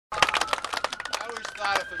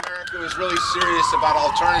thought if America was really serious about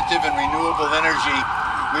alternative and renewable energy,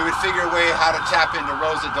 we would figure a way how to tap into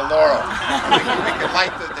Rosa DeLauro. we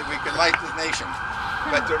could light the nation.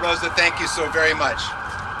 But Rosa, thank you so very much.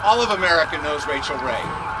 All of America knows Rachael Ray.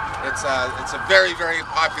 It's a very, very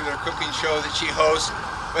popular cooking show that she hosts,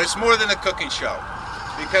 but it's more than a cooking show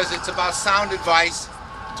because it's about sound advice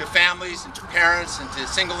to families and to parents and to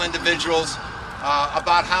single individuals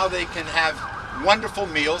about how they can have wonderful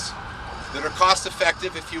meals that are cost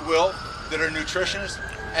effective, if you will, that are nutritious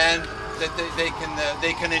and that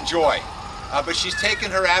they can enjoy. But she's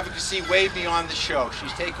taken her advocacy way beyond the show.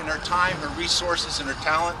 She's taken her time, her resources, and her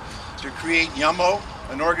talent to create Yummo,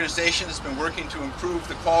 an organization that's been working to improve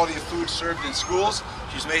the quality of food served in schools.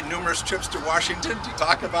 She's made numerous trips to Washington to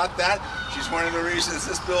talk about that. She's one of the reasons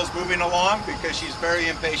this bill is moving along, because she's a very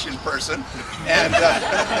impatient person. And,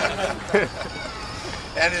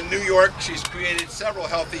 and in New York, she's created several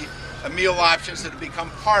healthy meal options that have become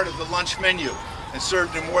part of the lunch menu and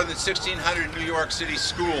served in more than 1,600 New York City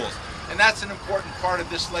schools. And that's an important part of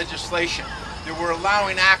this legislation, that we're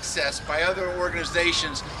allowing access by other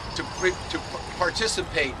organizations to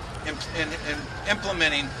participate in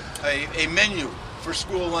implementing a menu for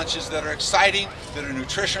school lunches that are exciting, that are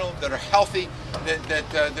nutritional, that are healthy,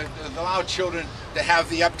 that allow children to have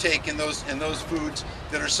the uptake in those foods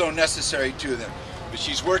that are so necessary to them. But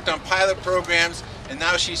she's worked on pilot programs, and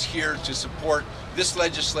now she's here to support this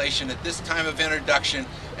legislation at this time of introduction,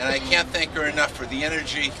 and I can't thank her enough for the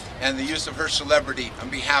energy and the use of her celebrity on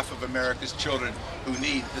behalf of America's children who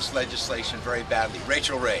need this legislation very badly.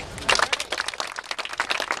 Rachael Ray.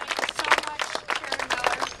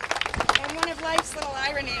 Life's little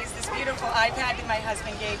ironies, this beautiful iPad that my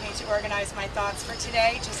husband gave me to organize my thoughts for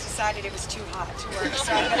today just decided it was too hot to work,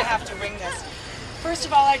 so I'm going to have to ring this. First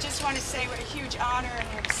of all, I just want to say what a huge honor and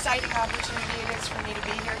an exciting opportunity it is for me to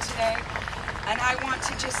be here today. And I want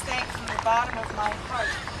to just thank from the bottom of my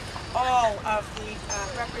heart all of the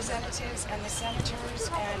representatives and the senators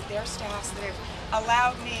and their staffs that have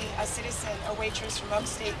allowed me, a citizen, a waitress from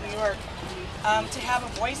upstate New York, to have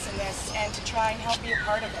a voice in this and to try and help be a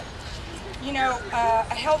part of it. You know,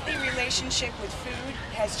 a healthy relationship with food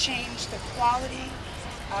has changed the quality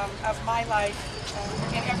of my life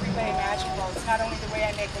in every way imaginable. It's not only the way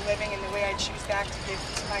I make a living and the way I choose back to give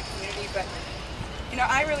to my community, but you know,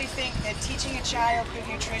 I really think that teaching a child good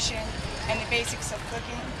nutrition and the basics of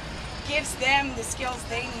cooking gives them the skills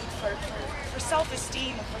they need for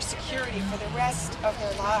self-esteem and for security for the rest of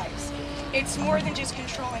their lives. It's more than just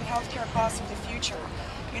controlling healthcare costs of the future.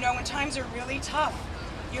 You know, when times are really tough,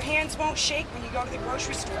 your hands won't shake when you go to the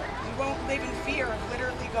grocery store. You won't live in fear of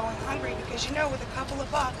literally going hungry because you know with a couple of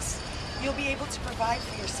bucks, you'll be able to provide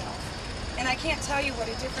for yourself. And I can't tell you what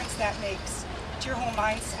a difference that makes to your whole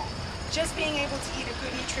mindset. Just being able to eat a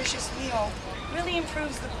good, nutritious meal really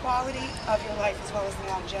improves the quality of your life as well as the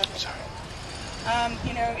longevity of it.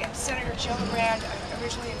 You know, and Senator Gillibrand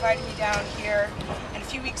originally invited me down here, and a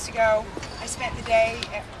few weeks ago, I spent the day,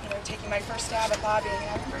 you know, taking my first stab at lobbying, and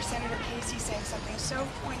I remember Senator Casey saying something so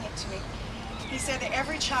poignant to me. He said that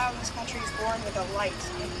every child in this country is born with a light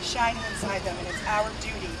shining inside them, and it's our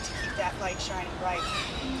duty to keep that light shining bright.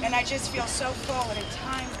 And I just feel so full at a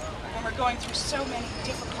time when we're going through so many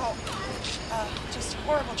difficult, just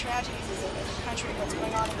horrible tragedies as a country, what's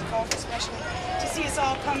going on in the Gulf especially, to see us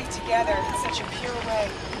all coming together in such a pure way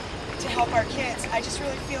to help our kids. I just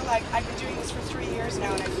really feel like I've been doing this for 3 years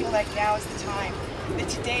now, and I feel like now is the time, that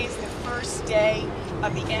today is the first day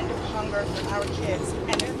of the end of hunger for our kids,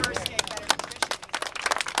 and the first day of better nutrition.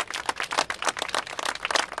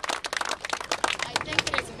 I think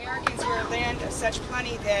that as Americans, we're a land of such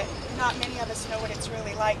plenty that not many of us know what it's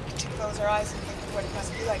really like to close our eyes and think of what it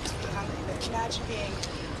must be like to be hungry. But imagine being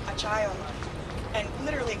a child and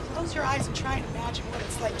literally close your eyes and try and imagine what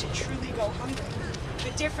it's like to truly go hungry.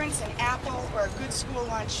 The difference an apple or a good school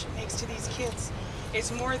lunch makes to these kids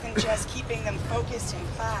is more than just keeping them focused in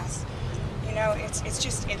class. You know,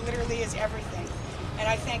 it literally is everything. And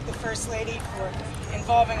I thank the First Lady for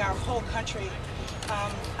involving our whole country.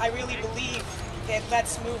 I really believe that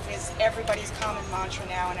Let's Move is everybody's common mantra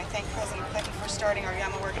now, and I thank President Clinton for starting our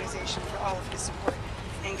Yummo organization for all of his support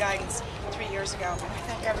and guidance 3 years ago. And I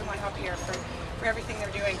thank everyone up here for everything they're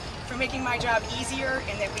doing, for making my job easier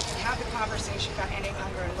in that we can have the conversation about ending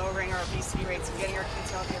hunger and lowering our obesity rates and getting our kids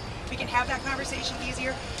healthier. We can have that conversation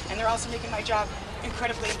easier, and they're also making my job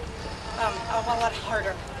incredibly a lot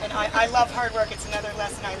harder. And I love hard work. It's another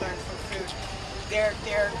lesson I learned from food. They're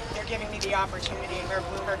giving me the opportunity, and Mayor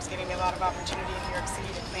Bloomberg's giving me a lot of opportunity in New York City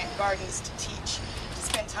to plant gardens, to teach, to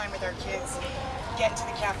spend time with our kids, get into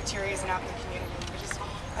the cafeterias and out in the community.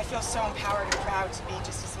 I I feel so empowered and proud to be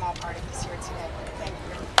just a small part of this here today. Thank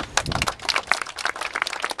you.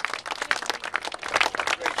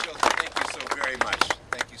 Rachel, thank you so very much.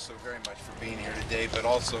 Thank you so very much for being here today, but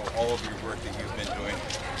also all of your work that you've been doing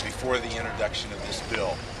before the introduction of this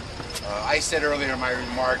bill. I said earlier in my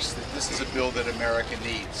remarks that this is a bill that America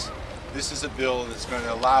needs. This is a bill that's going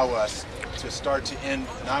to allow us to start to end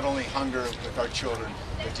not only hunger with our children,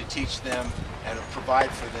 but to teach them and provide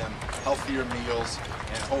for them healthier meals,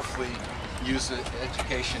 and hopefully use the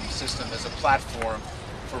education system as a platform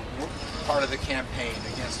for part of the campaign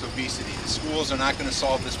against obesity. The schools are not going to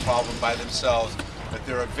solve this problem by themselves, but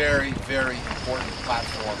they're a very, very important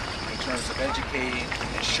platform in terms of educating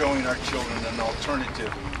and showing our children an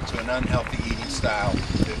alternative to an unhealthy eating style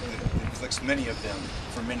that inflicts many of them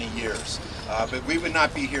for many years. But we would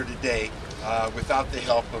not be here today without the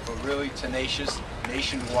help of a really tenacious,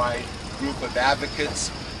 nationwide group of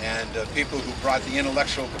advocates and people who brought the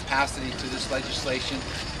intellectual capacity to this legislation,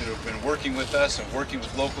 that have been working with us and working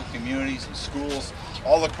with local communities and schools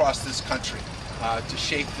all across this country to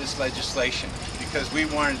shape this legislation, because we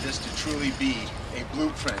wanted this to truly be a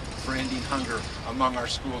blueprint for ending hunger among our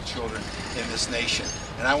school children in this nation.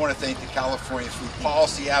 And I want to thank the California Food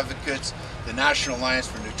Policy Advocates, the National Alliance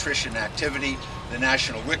for Nutrition and Activity, the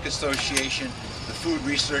National WIC Association, the Food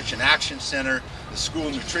Research and Action Center, the School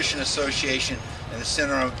Nutrition Association, and the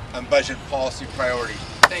Center on Budget Policy Priorities.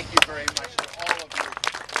 Thank you very much to all of you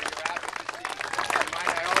for your advocacy. And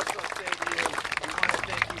might I also say to you, we want to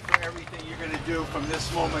thank you for everything you're going to do from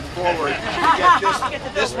this moment forward to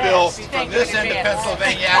get this bill from this end of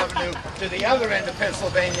Pennsylvania Avenue to the other end of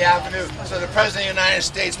Pennsylvania Avenue, so the President of the United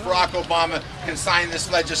States, Barack Obama, can sign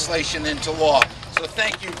this legislation into law. So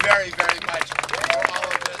thank you very, very much.